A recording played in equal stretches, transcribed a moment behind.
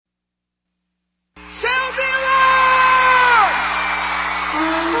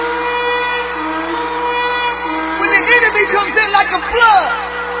flood,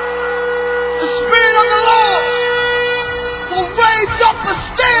 the Spirit of the Lord will raise up a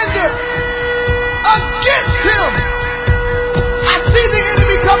standard against him. I see the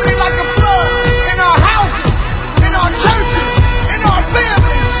enemy coming in like a flood in our houses, in our churches, in our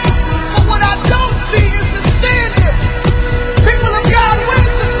families. But what I don't see is the standard. People of God,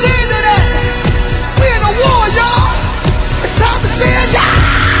 where's the standard at? We're in a war, y'all. It's time to stand, y'all.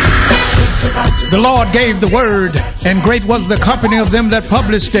 The Lord gave the word, and great was the company of them that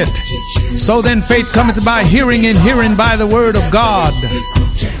published it. So then faith cometh by hearing, and hearing by the word of God.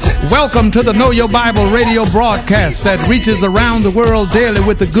 Welcome to the Know Your Bible radio broadcast that reaches around the world daily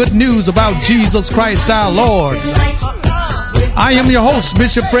with the good news about Jesus Christ our Lord. I am your host,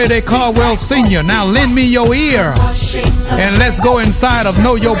 Bishop Fred A. Caldwell Sr. Now lend me your ear, and let's go inside of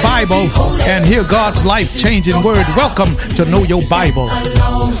Know Your Bible and hear God's life-changing word. Welcome to Know Your Bible.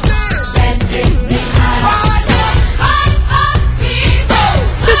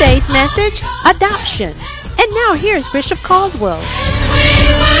 Today's message, adoption. And now here's Bishop Caldwell.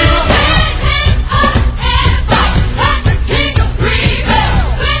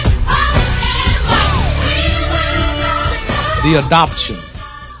 The adoption.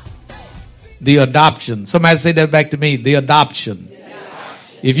 The adoption. Somebody say that back to me. The adoption.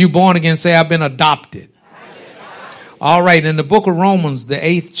 If you're born again, say, I've been adopted. All right, in the book of Romans, the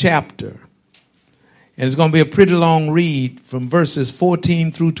 8th chapter, and it's going to be a pretty long read from verses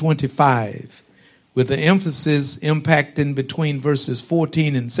 14 through 25, with the emphasis impacting between verses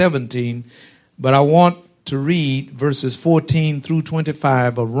 14 and 17. But I want to read verses 14 through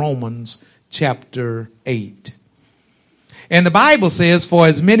 25 of Romans chapter 8. And the Bible says, for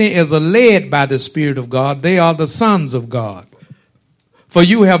as many as are led by the Spirit of God, they are the sons of God. For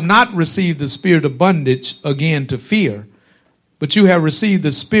you have not received the spirit of bondage again to fear, but you have received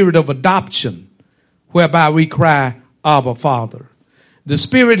the spirit of adoption, whereby we cry, Abba, Father. The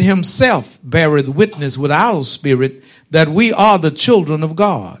Spirit himself beareth witness with our spirit that we are the children of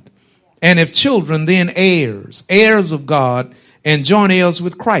God. And if children, then heirs, heirs of God, and joint heirs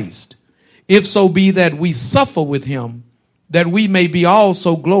with Christ. If so be that we suffer with him, that we may be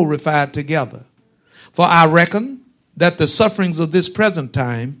also glorified together. For I reckon that the sufferings of this present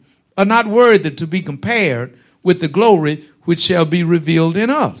time are not worthy to be compared with the glory which shall be revealed in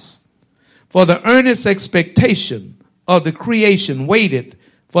us. For the earnest expectation of the creation waiteth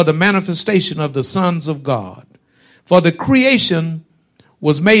for the manifestation of the sons of God. For the creation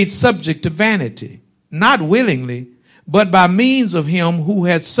was made subject to vanity, not willingly, but by means of him who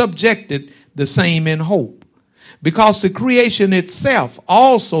had subjected the same in hope. Because the creation itself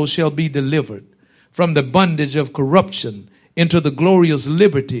also shall be delivered from the bondage of corruption into the glorious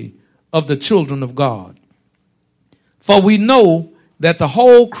liberty of the children of God. For we know that the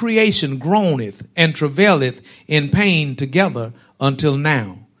whole creation groaneth and travaileth in pain together until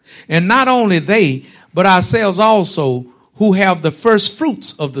now. And not only they, but ourselves also, who have the first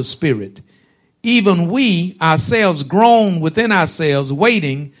fruits of the Spirit, even we ourselves groan within ourselves,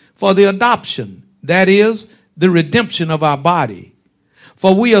 waiting for the adoption, that is, the redemption of our body.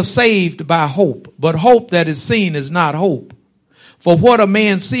 For we are saved by hope, but hope that is seen is not hope. For what a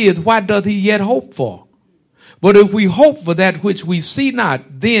man seeth, what doth he yet hope for? But if we hope for that which we see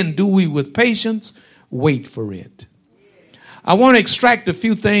not, then do we with patience wait for it. I want to extract a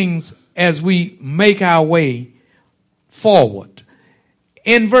few things as we make our way forward.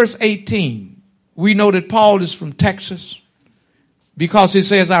 In verse 18, we know that Paul is from Texas because he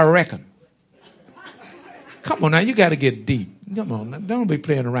says, I reckon. Come on now, you got to get deep. Come on, now, don't be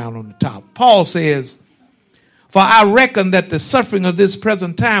playing around on the top. Paul says, for I reckon that the suffering of this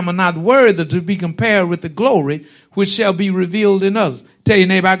present time are not worthy to be compared with the glory which shall be revealed in us. Tell your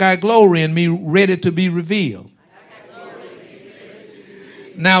neighbor, I got glory in me ready to be revealed.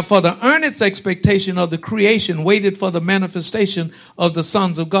 Now, for the earnest expectation of the creation waited for the manifestation of the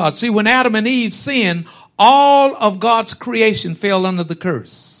sons of God. See, when Adam and Eve sinned, all of God's creation fell under the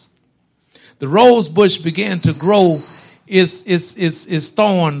curse. The rose bush began to grow its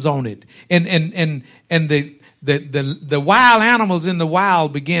thorns on it. And the wild animals in the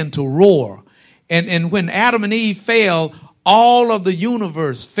wild began to roar. And when Adam and Eve fell, all of the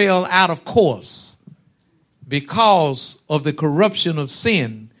universe fell out of course because of the corruption of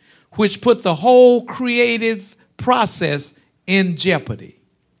sin, which put the whole creative process in jeopardy.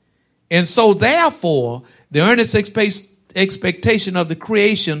 And so therefore, the earnest expectation of the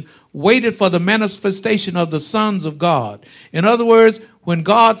creation waited for the manifestation of the sons of God. In other words, when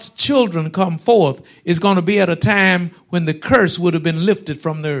God's children come forth, it's going to be at a time when the curse would have been lifted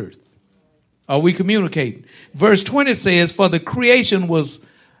from the earth. Are we communicating? Verse 20 says, for the creation was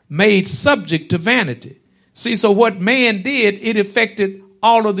made subject to vanity. See, so what man did, it affected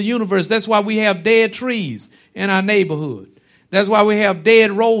all of the universe. That's why we have dead trees in our neighborhood. That's why we have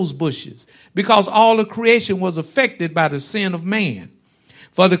dead rose bushes, because all of creation was affected by the sin of man.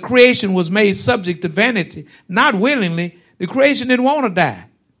 For the creation was made subject to vanity, not willingly. The creation didn't want to die.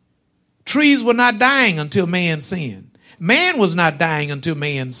 Trees were not dying until man sinned. Man was not dying until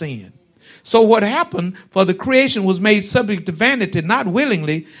man sinned. So what happened, for the creation was made subject to vanity, not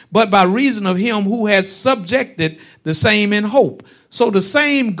willingly, but by reason of him who had subjected the same in hope. So the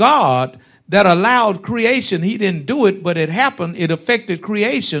same God that allowed creation, he didn't do it, but it happened, it affected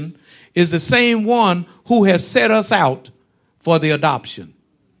creation, is the same one who has set us out for the adoption.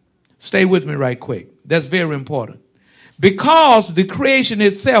 Stay with me right quick. That's very important. Because the creation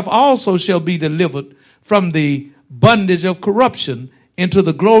itself also shall be delivered from the bondage of corruption into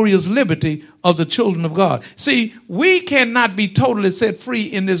the glorious liberty of the children of God. See, we cannot be totally set free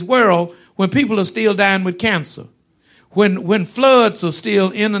in this world when people are still dying with cancer, when floods are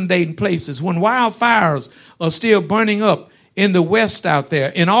still inundating places, when wildfires are still burning up in the West out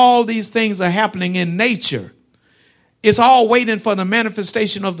there, and all these things are happening in nature. It's all waiting for the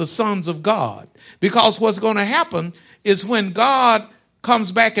manifestation of the sons of God. Because what's going to happen is when God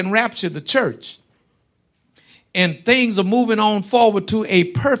comes back and raptures the church, and things are moving on forward to a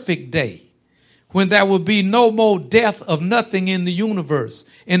perfect day, when there will be no more death of nothing in the universe,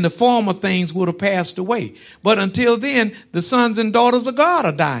 and the former things would have passed away. But until then, the sons and daughters of God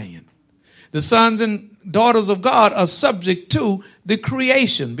are dying. The sons and daughters of God are subject to the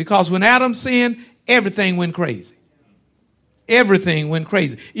creation, because when Adam sinned, everything went crazy. Everything went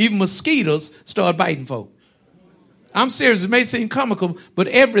crazy. Even mosquitoes started biting folk. I'm serious. It may seem comical, but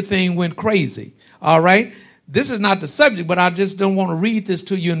everything went crazy. All right? This is not the subject, but I just don't want to read this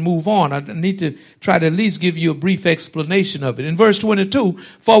to you and move on. I need to try to at least give you a brief explanation of it. In verse 22,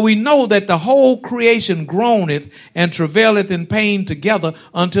 for we know that the whole creation groaneth and travaileth in pain together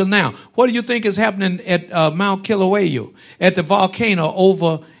until now. What do you think is happening at Mount Kilauea, at the volcano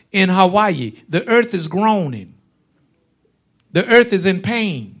over in Hawaii? The earth is groaning. The earth is in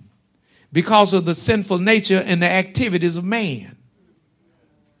pain because of the sinful nature and the activities of man.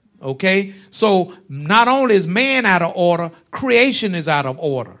 Okay? So not only is man out of order, creation is out of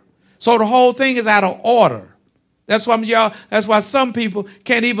order. So the whole thing is out of order. That's why some people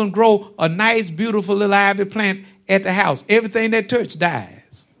can't even grow a nice, beautiful little ivy plant at the house. Everything they touch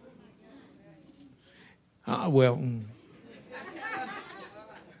dies.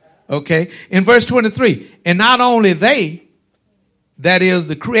 Okay? In verse 23, and not only they, that is,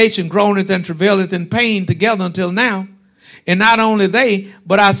 the creation groaneth and travaileth in pain together until now. And not only they,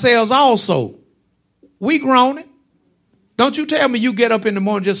 but ourselves also. We groaning. Don't you tell me you get up in the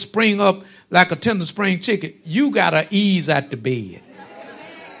morning, just spring up like a tender spring chicken. You got to ease out the bed.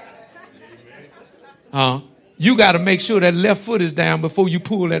 You got to make sure that left foot is down before you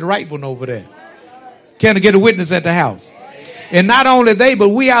pull that right one over there. Can I get a witness at the house? And not only they, but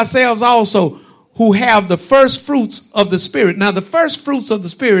we ourselves also, who have the first fruits of the Spirit. Now, the first fruits of the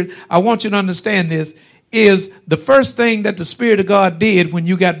Spirit, I want you to understand this, is the first thing that the Spirit of God did when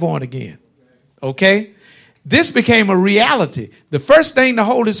you got born again. Okay? This became a reality. The first thing the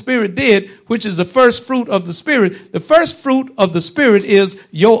Holy Spirit did, which is the first fruit of the Spirit, the first fruit of the Spirit is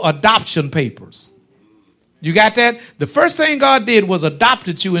your adoption papers. You got that? The first thing God did was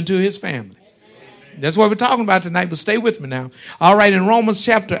adopted you into his family. That's what we're talking about tonight, but stay with me now. All right, in Romans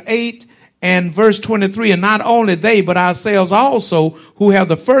chapter 8, and verse 23, and not only they, but ourselves also, who have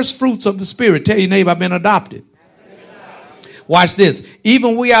the first fruits of the Spirit. Tell your neighbor, I've been adopted. Watch this.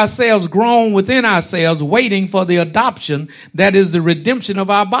 Even we ourselves groan within ourselves, waiting for the adoption, that is the redemption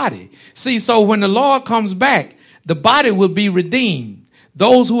of our body. See, so when the Lord comes back, the body will be redeemed.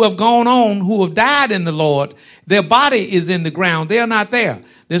 Those who have gone on, who have died in the Lord, their body is in the ground. They are not there.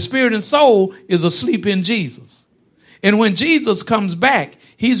 Their spirit and soul is asleep in Jesus. And when Jesus comes back,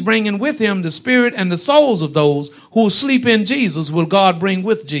 he's bringing with him the spirit and the souls of those who sleep in Jesus will God bring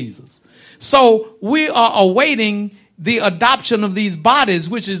with Jesus. So we are awaiting the adoption of these bodies,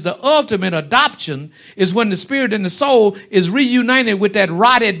 which is the ultimate adoption, is when the spirit and the soul is reunited with that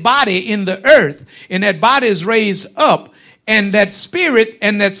rotted body in the earth, and that body is raised up, and that spirit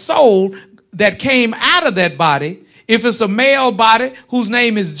and that soul that came out of that body, if it's a male body whose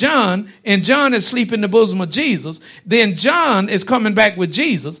name is John, and John is asleep in the bosom of Jesus, then John is coming back with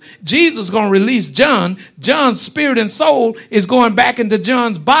Jesus. Jesus is going to release John. John's spirit and soul is going back into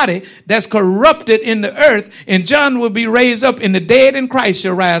John's body that's corrupted in the earth, and John will be raised up, and the dead in Christ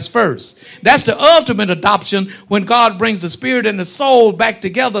shall rise first. That's the ultimate adoption, when God brings the spirit and the soul back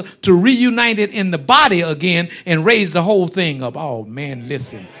together to reunite it in the body again and raise the whole thing up. Oh, man,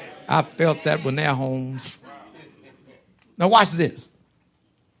 listen. I felt that when they're homes. Now watch this.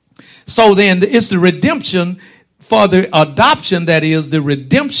 So then it's the redemption for the adoption, that is the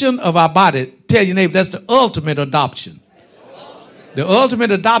redemption of our body. Tell your neighbor, that's the ultimate adoption. The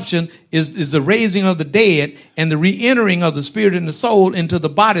ultimate adoption is the raising of the dead and the re-entering of the spirit and the soul into the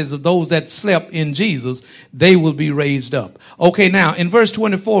bodies of those that slept in Jesus. They will be raised up. Okay, now in verse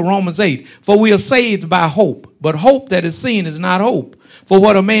 24, Romans 8, for we are saved by hope, but hope that is seen is not hope. For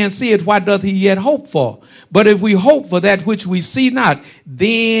what a man seeth, why doth he yet hope for? But if we hope for that which we see not,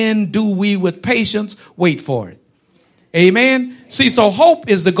 then do we with patience wait for it. Amen. See, so hope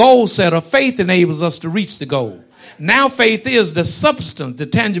is the goal setter. Faith enables us to reach the goal. Now faith is the substance, the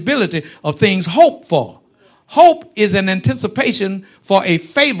tangibility of things hoped for. Hope is an anticipation for a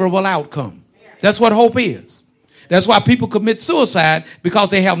favorable outcome. That's what hope is. That's why people commit suicide,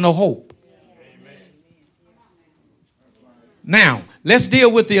 because they have no hope. Now, let's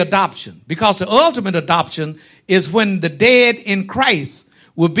deal with the adoption, because the ultimate adoption is when the dead in Christ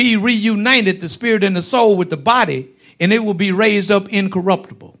will be reunited, the spirit and the soul, with the body, and it will be raised up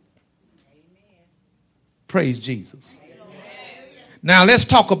incorruptible. Praise Jesus. Now let's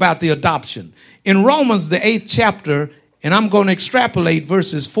talk about the adoption. In Romans, the 8th chapter, and I'm going to extrapolate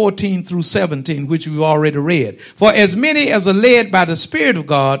verses 14 through 17, which we've already read. For as many as are led by the Spirit of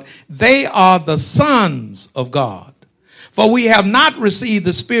God, they are the sons of God. For we have not received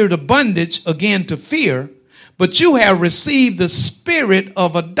the spirit of bondage again to fear, but you have received the spirit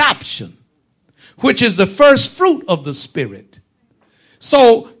of adoption, which is the first fruit of the Spirit.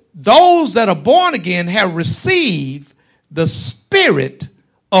 So those that are born again have received the spirit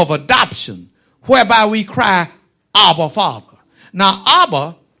of adoption, whereby we cry, Abba, Father. Now,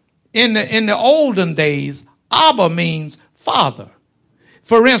 Abba, in the olden days, Abba means father.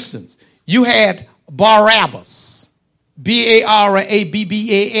 For instance, you had Barabbas, Barabbas,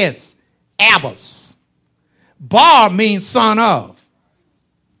 Abbas. Bar means son of.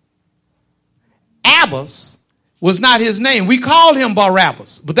 Abbas was not his name. We called him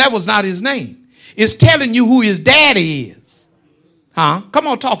Barabbas, but that was not his name. It's telling you who his daddy is. Huh? Come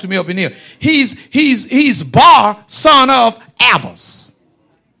on, talk to me up in here. He's Bar, son of Abbas,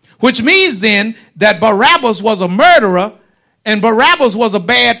 which means then that Barabbas was a murderer and Barabbas was a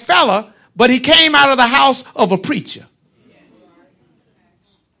bad fella, but he came out of the house of a preacher.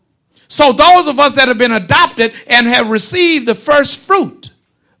 So those of us that have been adopted and have received the first fruit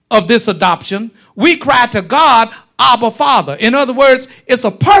of this adoption, we cry to God, Abba, Father. In other words, it's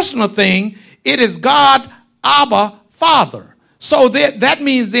a personal thing. It is God, Abba, Father. So that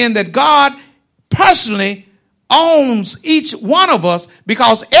means then that God personally owns each one of us,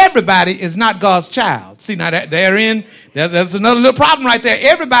 because everybody is not God's child. See, now there's another little problem right there.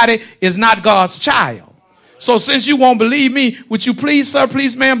 Everybody is not God's child. So since you won't believe me, would you please, sir,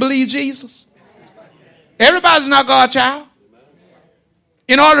 please, ma'am, believe Jesus? Everybody's not God's child.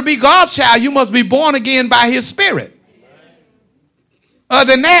 In order to be God's child, you must be born again by his spirit.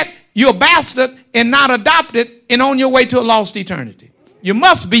 Other than that, you're a bastard and not adopted and on your way to a lost eternity. You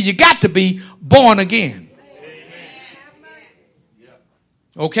got to be born again.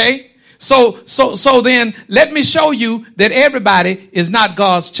 Okay? So then let me show you that everybody is not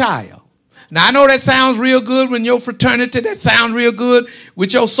God's child. Now, I know that sounds real good when your fraternity, that sounds real good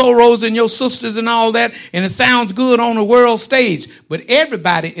with your sorors and your sisters and all that, and it sounds good on the world stage, but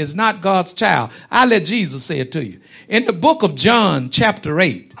everybody is not God's child. I'll let Jesus say it to you. In the book of John, chapter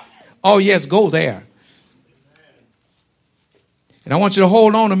 8, oh yes, go there. And I want you to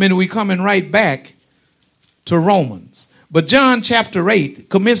hold on a minute. We're coming right back to Romans. But John chapter 8,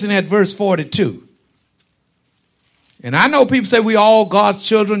 commencing at verse 42. And I know people say we all God's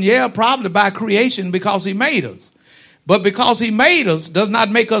children. Yeah, probably by creation because he made us. But because he made us does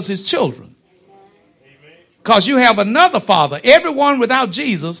not make us his children. Because you have another father. Everyone without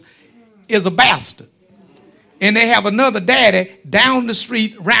Jesus is a bastard. And they have another daddy down the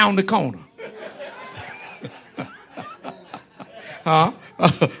street, round the corner. Huh?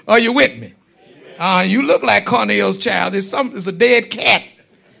 Are you with me? You look like Cornelius' child. It's a dead cat.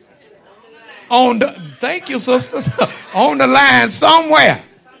 Thank you, sisters. On the line somewhere.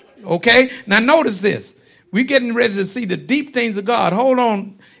 Okay? Now notice this. We're getting ready to see the deep things of God. Hold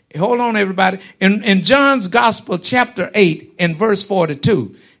on, everybody. In John's Gospel, chapter 8, and verse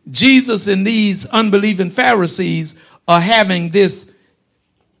 42, Jesus and these unbelieving Pharisees are having this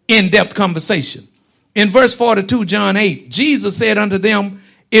in-depth conversation. In verse 42, John 8, Jesus said unto them,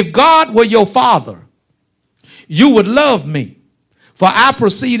 if God were your father, you would love me. For I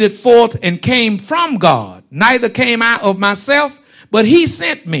proceeded forth and came from God. Neither came I of myself, but he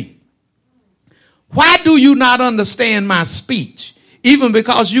sent me. Why do you not understand my speech? Even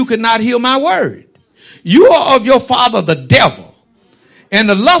because you could not hear my word. You are of your father the devil, and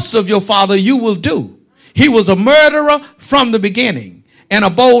the lust of your father you will do. He was a murderer from the beginning, and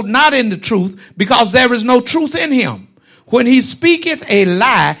abode not in the truth, because there is no truth in him. When he speaketh a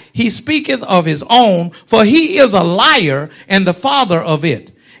lie, he speaketh of his own, for he is a liar and the father of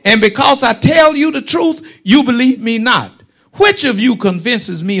it. And because I tell you the truth, you believe me not. Which of you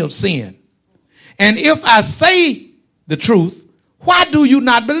convinces me of sin? And if I say the truth, why do you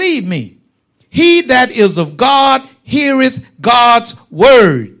not believe me? He that is of God heareth God's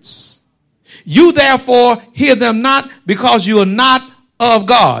words. You therefore hear them not, because you are not of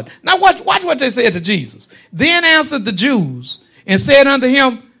God. Now watch what they said to Jesus. Then answered the Jews and said unto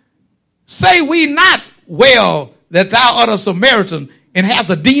him, say we not well that thou art a Samaritan and has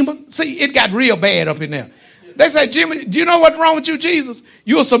a demon? See, it got real bad up in there. They said, Jimmy, do you know what's wrong with you, Jesus?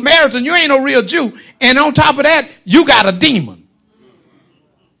 You're a Samaritan. You ain't no real Jew. And on top of that, you got a demon.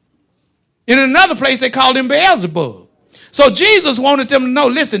 In another place, they called him Beelzebub. So Jesus wanted them to know,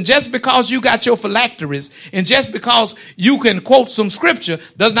 listen, just because you got your phylacteries and just because you can quote some scripture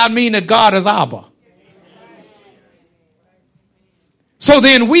does not mean that God is Abba. So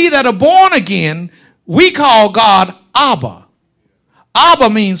then we that are born again, we call God Abba. Abba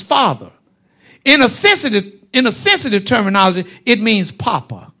means father. In a sensitive terminology, it means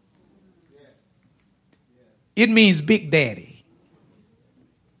papa. It means big daddy.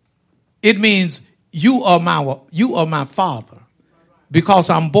 It means you are my father, because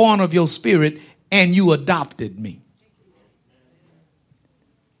I'm born of your spirit and you adopted me.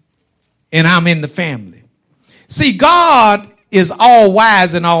 And I'm in the family. See, God is all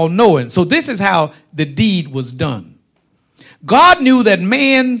wise and all knowing. So this is how the deed was done. God knew that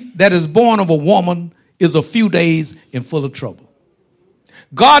man that is born of a woman is a few days and full of trouble.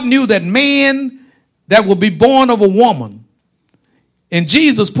 God knew that man that will be born of a woman, and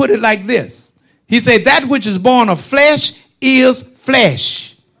Jesus put it like this. He said, that which is born of flesh is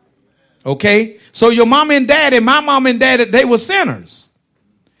flesh. Okay? So your mom and daddy, my mom and daddy, they were sinners.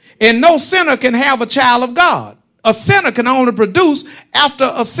 And no sinner can have a child of God. A sinner can only produce after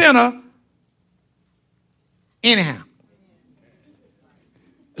a sinner anyhow.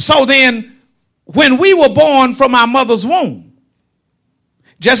 So then, when we were born from our mother's womb,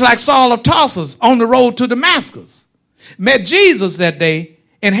 just like Saul of Tarsus on the road to Damascus, met Jesus that day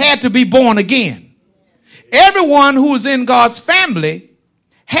and had to be born again. Everyone who is in God's family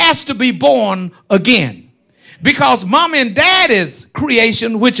has to be born again, because mom and daddy's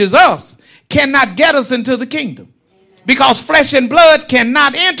creation, which is us, cannot get us into the kingdom, because flesh and blood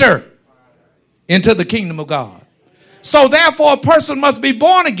cannot enter into the kingdom of God. So therefore, a person must be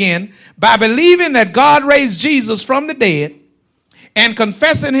born again by believing that God raised Jesus from the dead and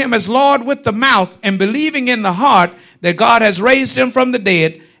confessing him as Lord with the mouth and believing in the heart that God has raised him from the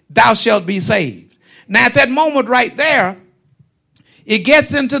dead, thou shalt be saved. Now at that moment right there, it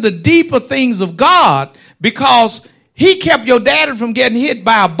gets into the deeper things of God, because he kept your daddy from getting hit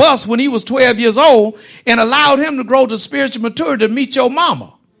by a bus when he was 12 years old and allowed him to grow to spiritual maturity to meet your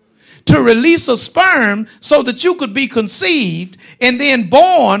mama, to release a sperm so that you could be conceived and then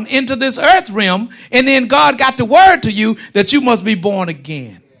born into this earth realm. And then God got the word to you that you must be born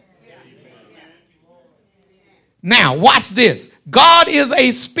again. Now, watch this. God is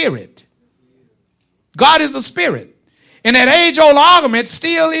a spirit. God is a spirit. And that age-old argument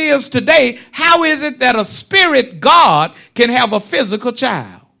still is today. How is it that a spirit God can have a physical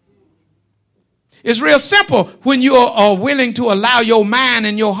child? It's real simple when you are willing to allow your mind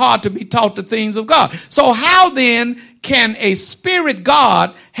and your heart to be taught the things of God. So how then can a spirit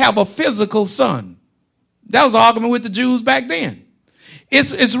God have a physical son? That was an argument with the Jews back then.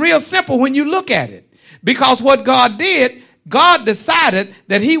 It's real simple when you look at it. Because what God did, God decided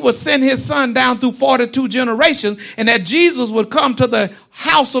that he would send his son down through 42 generations and that Jesus would come to the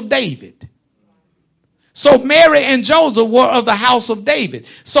house of David. So Mary and Joseph were of the house of David.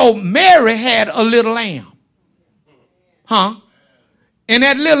 So Mary had a little lamb. And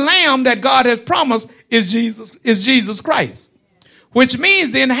that little lamb that God has promised is Jesus Christ. Which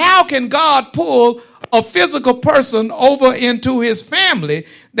means then, how can God pull a physical person over into his family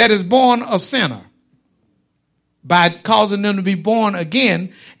that is born a sinner? By causing them to be born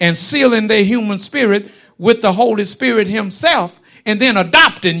again and sealing their human spirit with the Holy Spirit himself and then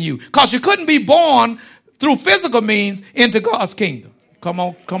adopting you. Because you couldn't be born through physical means into God's kingdom. Come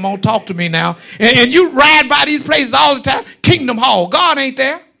on, talk to me now. And you ride by these places all the time. Kingdom Hall. God ain't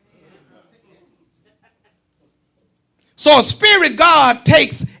there. So a spirit God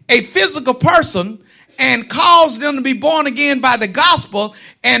takes a physical person and calls them to be born again by the gospel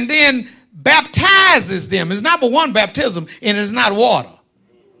and then baptizes them. It's not but one baptism, and it's not water.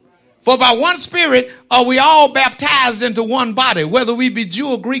 For by one Spirit are we all baptized into one body, whether we be Jew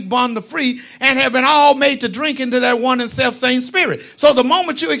or Greek, bond or free, and have been all made to drink into that one and self-same Spirit. So the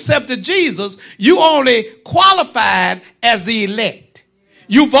moment you accepted Jesus, you only qualified as the elect.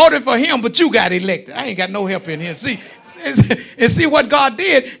 You voted for him, but you got elected. I ain't got no help in here. See what God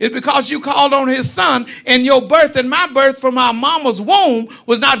did is because you called on his son, and your birth and my birth from our mama's womb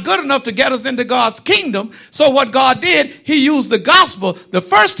was not good enough to get us into God's kingdom. So what God did, he used the gospel. The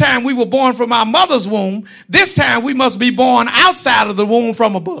first time we were born from our mother's womb, this time we must be born outside of the womb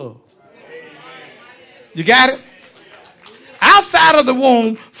from above. You got it? Outside of the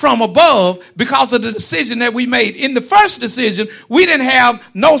womb from above, because of the decision that we made. In the first decision, we didn't have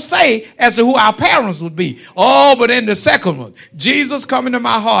no say as to who our parents would be. Oh, but in the second one, Jesus come into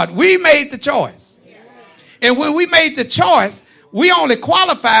my heart. We made the choice. And when we made the choice, we only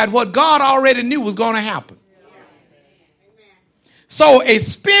qualified what God already knew was going to happen. So a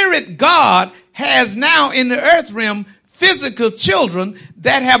spirit God has now in the earth realm physical children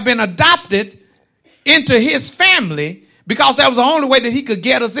that have been adopted into his family, because that was the only way that he could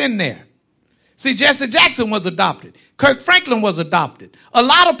get us in there. See, Jesse Jackson was adopted. Kirk Franklin was adopted. A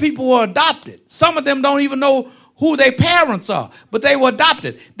lot of people were adopted. Some of them don't even know who their parents are, but they were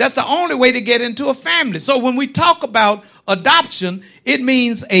adopted. That's the only way to get into a family. So when we talk about adoption, it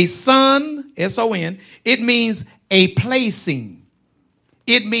means a son, S-O-N. It means a placing.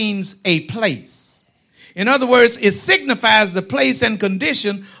 It means a place. In other words, it signifies the place and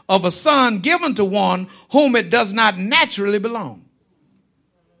condition of a son given to one whom it does not naturally belong.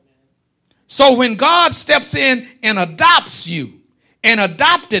 So when God steps in and adopts you and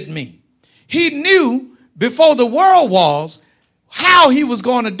adopted me, he knew before the world was how he was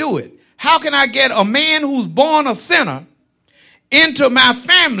going to do it. How can I get a man who's born a sinner into my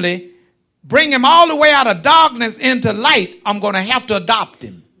family, bring him all the way out of darkness into light? I'm going to have to adopt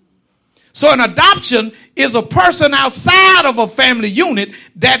him. So an adoption is a person outside of a family unit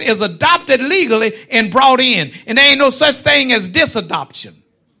that is adopted legally and brought in. And there ain't no such thing as disadoption.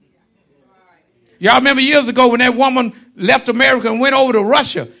 Y'all remember years ago when that woman left America and went over to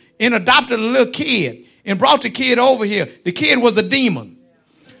Russia and adopted a little kid and brought the kid over here. The kid was a demon.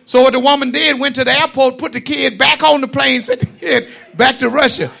 So what the woman did, went to the airport, put the kid back on the plane, sent the kid back to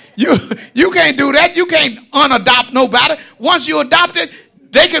Russia. You can't do that. You can't unadopt nobody. Once you adopt it,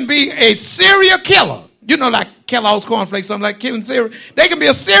 they can be a serial killer. You know, like Kellogg's cornflakes, something like killing cereal. They can be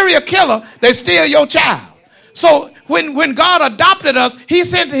a serial killer. They steal your child. So when God adopted us, he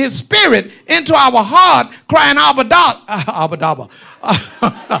sent his spirit into our heart, crying, Abba, Abba.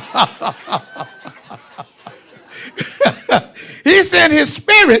 He sent his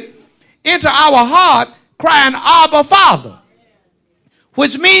spirit into our heart, crying, Abba, Father.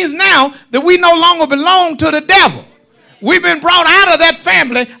 Which means now that we no longer belong to the devil. We've been brought out of that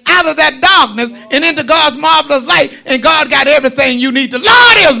family, out of that darkness, and into God's marvelous light. And God got everything you need. The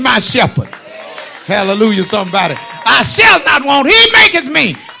Lord is my shepherd. Hallelujah, somebody. I shall not want. He maketh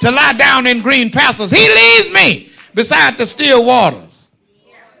me to lie down in green pastures. He leads me beside the still waters.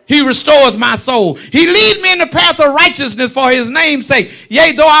 He restores my soul. He leads me in the path of righteousness for his name's sake.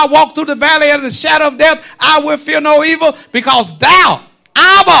 Yea, though I walk through the valley of the shadow of death, I will fear no evil, because thou,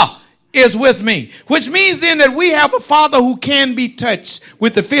 Abba, is with me. Which means then that we have a Father who can be touched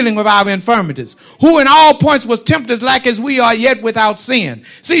with the feeling of our infirmities, who in all points was tempted like as we are, yet without sin.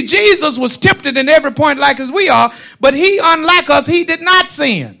 See, Jesus was tempted in every point like as we are, but he, unlike us, he did not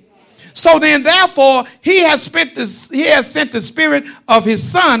sin. So then, therefore, he has sent the spirit of his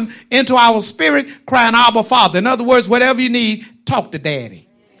son into our spirit, crying, Abba, Father. In other words, whatever you need, talk to daddy.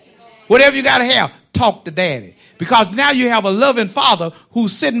 Whatever you got to have, talk to daddy. Because now you have a loving father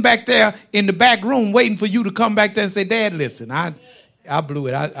who's sitting back there in the back room waiting for you to come back there and say, Dad, listen, I blew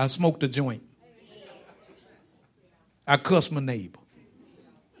it. I smoked a joint. I cussed my neighbor.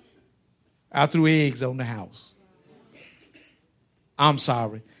 I threw eggs on the house. I'm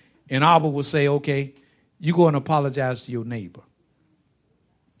sorry. And Abba will say, okay, you go and apologize to your neighbor.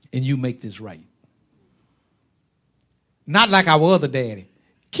 And you make this right. Not like our other daddy.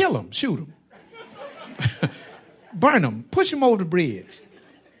 Kill him, shoot him. Burn them, push them over the bridge.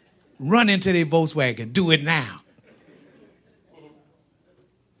 Run into their Volkswagen. Do it now.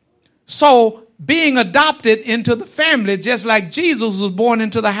 So being adopted into the family, just like Jesus was born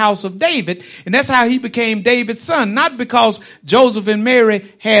into the house of David, and that's how he became David's son. Not because Joseph and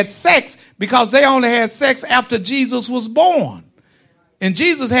Mary had sex, because they only had sex after Jesus was born. And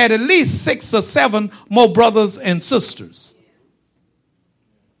Jesus had at least 6 or 7 more brothers and sisters.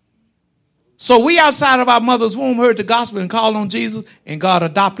 So we outside of our mother's womb heard the gospel and called on Jesus, and God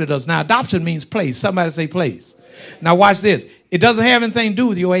adopted us. Now, adoption means place. Somebody say place. Now watch this. It doesn't have anything to do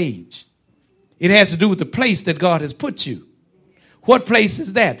with your age. It has to do with the place that God has put you. What place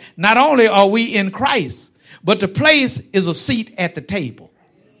is that? Not only are we in Christ, but the place is a seat at the table.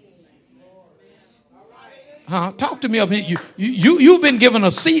 Talk to me up here. You've been given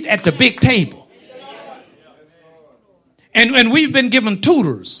a seat at the big table. And we've been given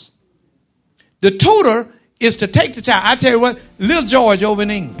tutors. The tutor is to take the child. I tell you what, little George over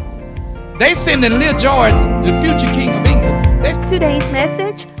in England, they sending little George, the future king of England. Today's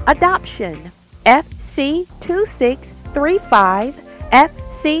message, adoption. FC2635,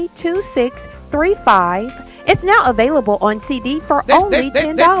 FC2635. It's now available on CD for only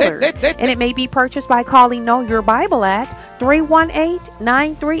 $10. And it may be purchased by calling Know Your Bible at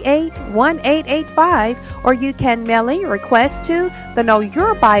 318-938-1885. Or you can mail a request to the Know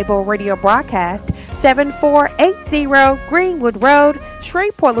Your Bible radio broadcast, 7480 Greenwood Road,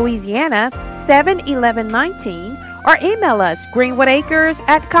 Shreveport, Louisiana, 71119. Or email us,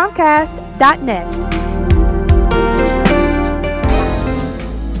 greenwoodacres@comcast.net.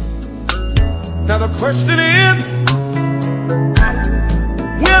 Now the question is,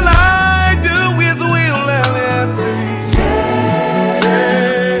 will I do His will? And answer,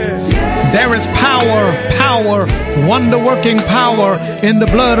 yeah. There is power, wonder-working power in the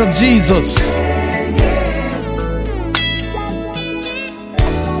blood of Jesus.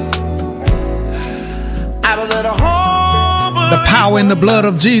 I was at a home. The power in the blood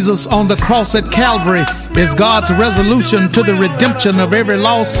of Jesus on the cross at Calvary is God's resolution to the redemption of every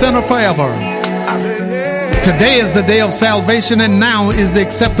lost sinner forever. Today is the day of salvation, and now is the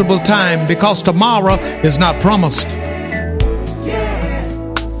acceptable time, because tomorrow is not promised.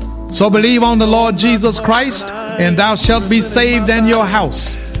 So believe on the Lord Jesus Christ, and thou shalt be saved and your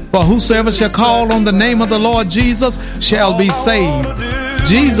house. For whosoever shall call on the name of the Lord Jesus shall be saved.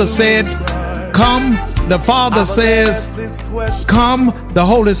 Jesus said, come. The Father says, come. The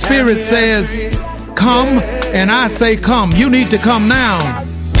Holy Spirit says, come. And I say, come. You need to come now.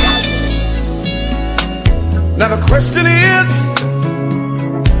 Now the question is,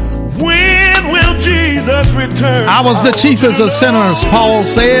 when will Jesus return? I was the chiefest of sinners, Paul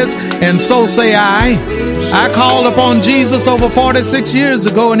says, and so say I. I called upon Jesus over 46 years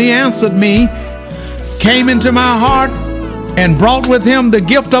ago, and he answered me, came into my heart, and brought with him the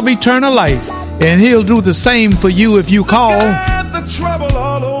gift of eternal life. And he'll do the same for you if you call. Got the trouble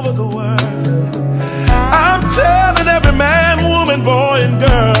all over the world. I'm telling every man, woman, boy, and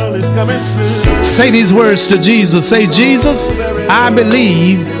girl, it's coming soon. Say these words to Jesus. Say, Jesus, I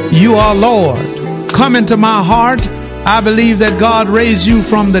believe you are Lord. Come into my heart. I believe that God raised you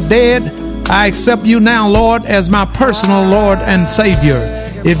from the dead. I accept you now, Lord, as my personal Lord and Savior.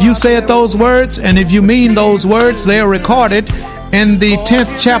 If you said those words, and if you mean those words, they are recorded in the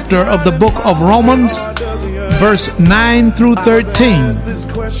 10th chapter of the book of Romans, verse 9 through 13.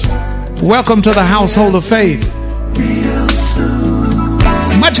 Welcome to the household of faith.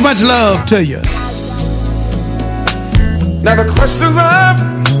 Much, much love to you. Now the questions are,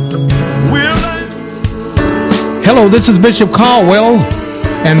 hello, this is Bishop Caldwell,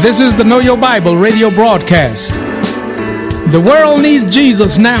 and this is the Know Your Bible radio broadcast. The world needs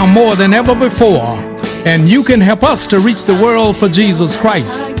Jesus now more than ever before, and you can help us to reach the world for Jesus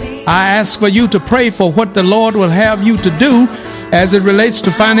Christ. I ask for you to pray for what the Lord will have you to do as it relates to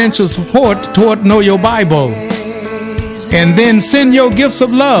financial support toward Know Your Bible. And then send your gifts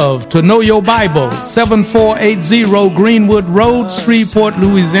of love to Know Your Bible, 7480 Greenwood Road, Shreveport,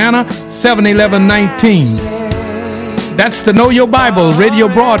 Louisiana, 71119. That's the Know Your Bible radio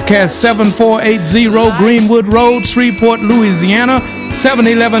broadcast, 7480 Greenwood Road, Shreveport, Louisiana,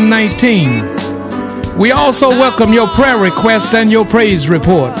 71119. We also welcome your prayer requests and your praise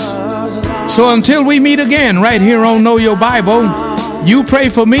reports. So until we meet again right here on Know Your Bible, you pray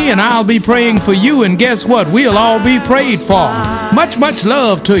for me and I'll be praying for you, and guess what? We'll all be prayed for. Much, much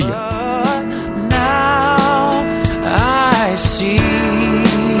love to you. now I see